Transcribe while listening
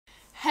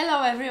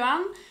Hello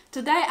everyone!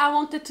 Today I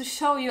wanted to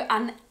show you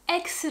an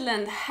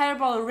excellent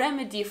herbal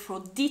remedy for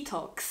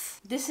detox.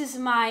 This is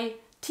my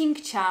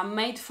tincture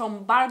made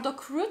from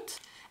burdock root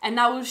and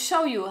I will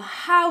show you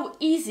how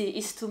easy it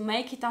is to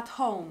make it at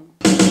home.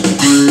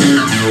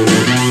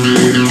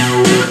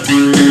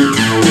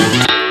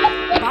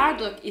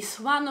 Burdock is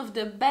one of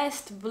the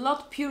best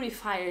blood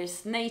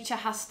purifiers nature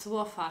has to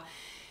offer.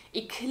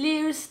 It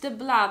clears the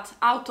blood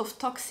out of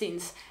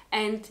toxins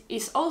and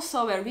is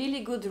also a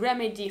really good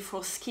remedy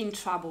for skin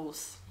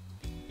troubles.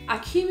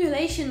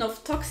 Accumulation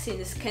of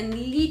toxins can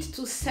lead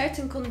to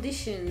certain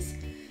conditions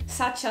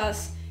such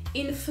as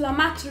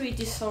inflammatory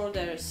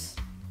disorders,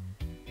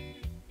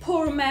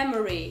 poor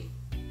memory,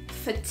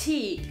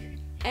 fatigue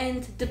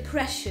and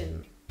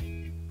depression.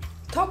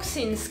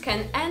 Toxins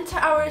can enter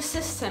our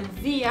system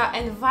via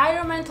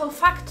environmental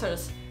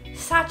factors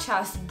such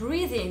as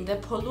breathing the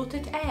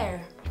polluted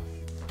air.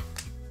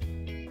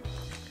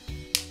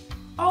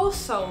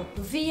 Also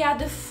via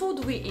the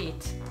food we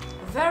eat,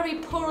 very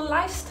poor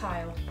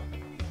lifestyle.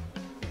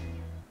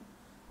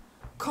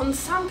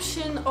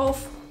 Consumption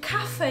of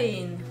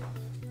caffeine,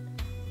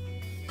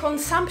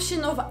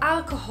 consumption of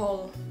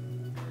alcohol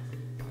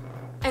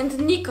and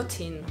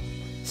nicotine.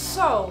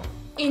 So,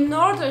 in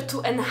order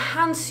to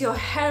enhance your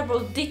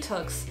herbal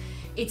detox,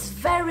 it's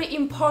very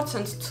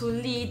important to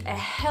lead a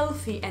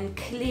healthy and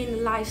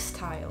clean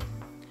lifestyle.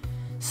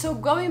 So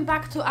going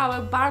back to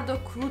our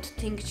burdock root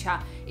tincture,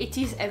 it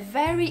is a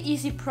very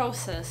easy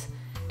process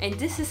and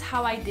this is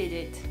how I did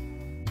it.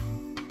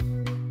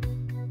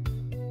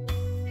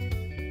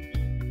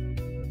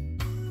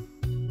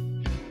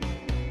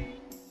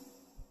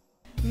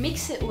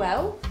 Mix it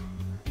well.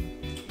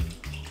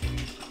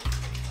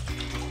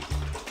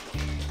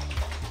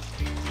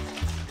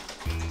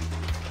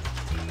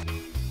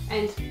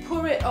 And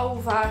pour it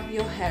over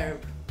your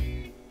herb.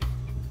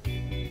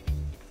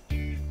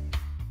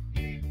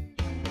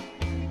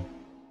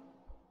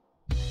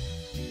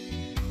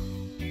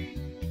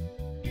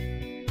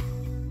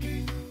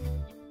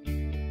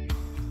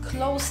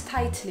 Close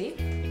tightly.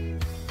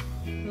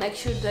 Make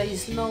sure there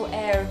is no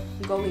air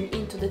going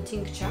into the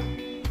tincture.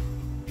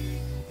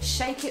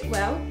 Shake it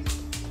well.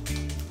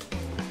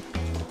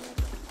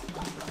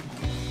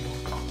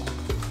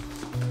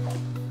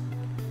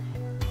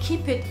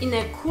 Keep it in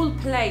a cool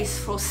place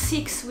for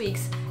 6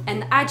 weeks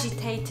and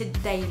agitate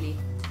it daily.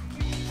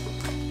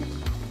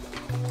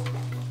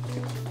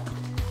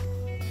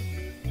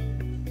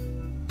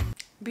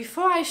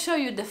 Before I show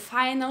you the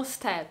final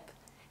step,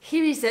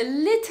 here is a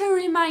little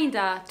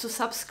reminder to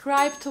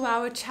subscribe to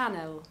our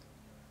channel.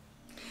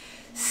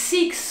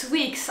 6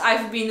 weeks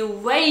I've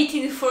been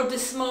waiting for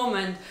this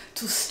moment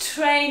to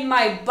strain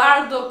my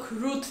burdock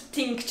root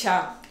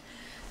tincture.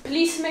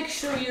 Please make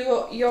sure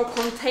your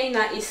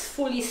container is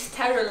fully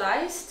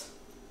sterilized.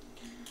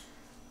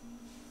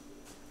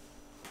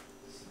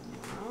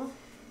 So,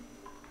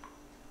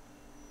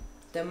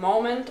 the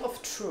moment of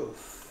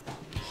truth.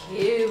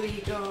 Here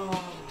we go.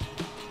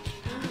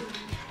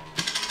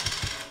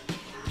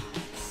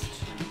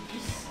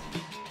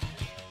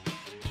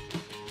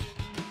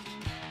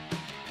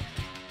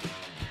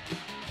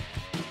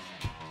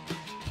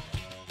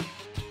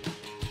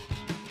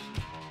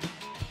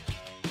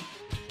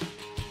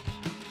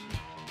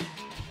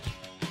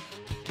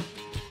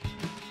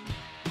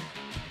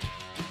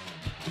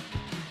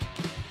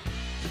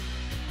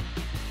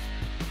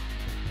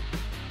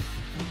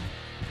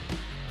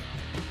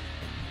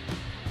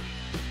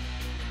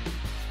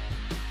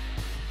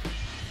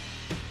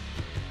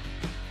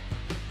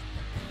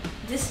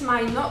 This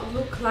might not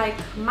look like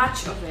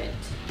much of it,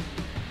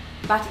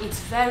 but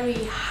it's very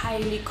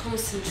highly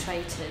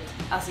concentrated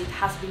as it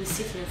has been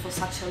sitting for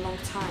such a long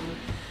time.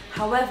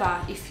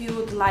 However, if you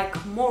would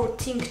like more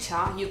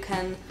tincture, you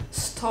can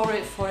store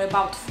it for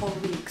about 4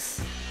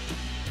 weeks.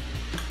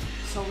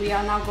 So we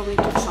are now going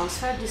to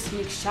transfer this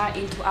mixture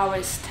into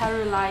our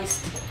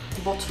sterilized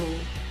bottle.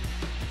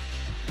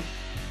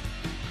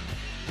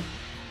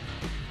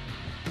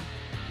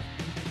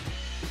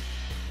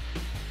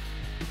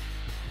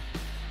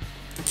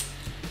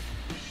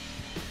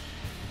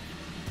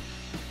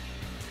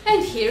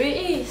 And here it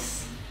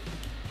is.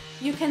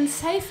 You can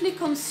safely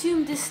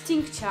consume this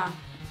tincture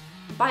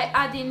by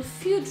adding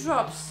few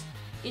drops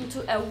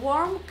into a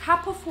warm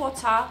cup of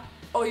water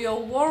or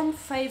your warm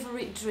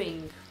favorite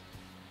drink.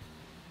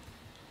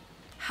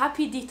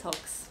 Happy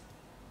detox!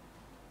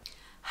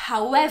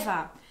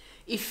 However,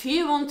 if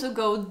you want to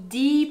go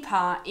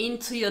deeper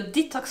into your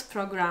detox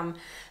program,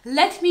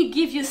 let me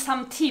give you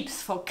some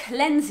tips for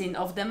cleansing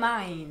of the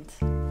mind.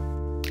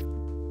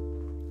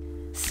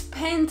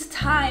 Spend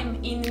time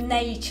in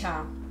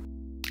nature.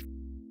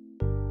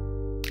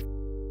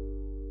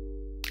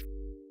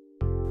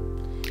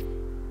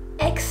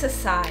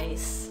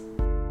 Exercise.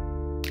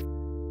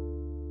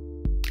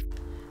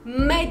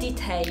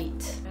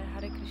 Meditate.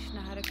 Hare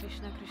Krishna,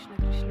 Krishna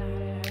Krishna,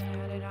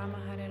 Hare Rama,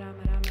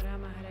 Rama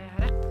Rama,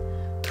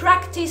 Hare.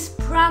 Practice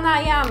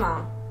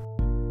pranayama.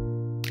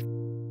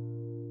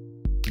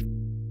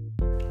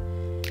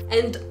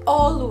 And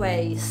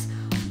always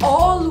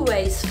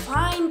Always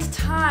find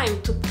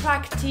time to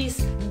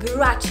practice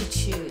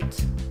gratitude.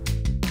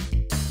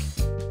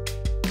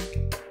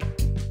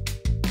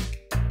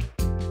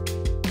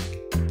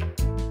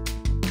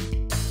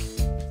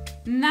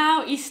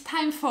 Now it's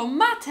time for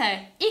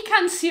mate y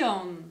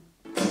canción.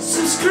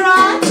 Subscribe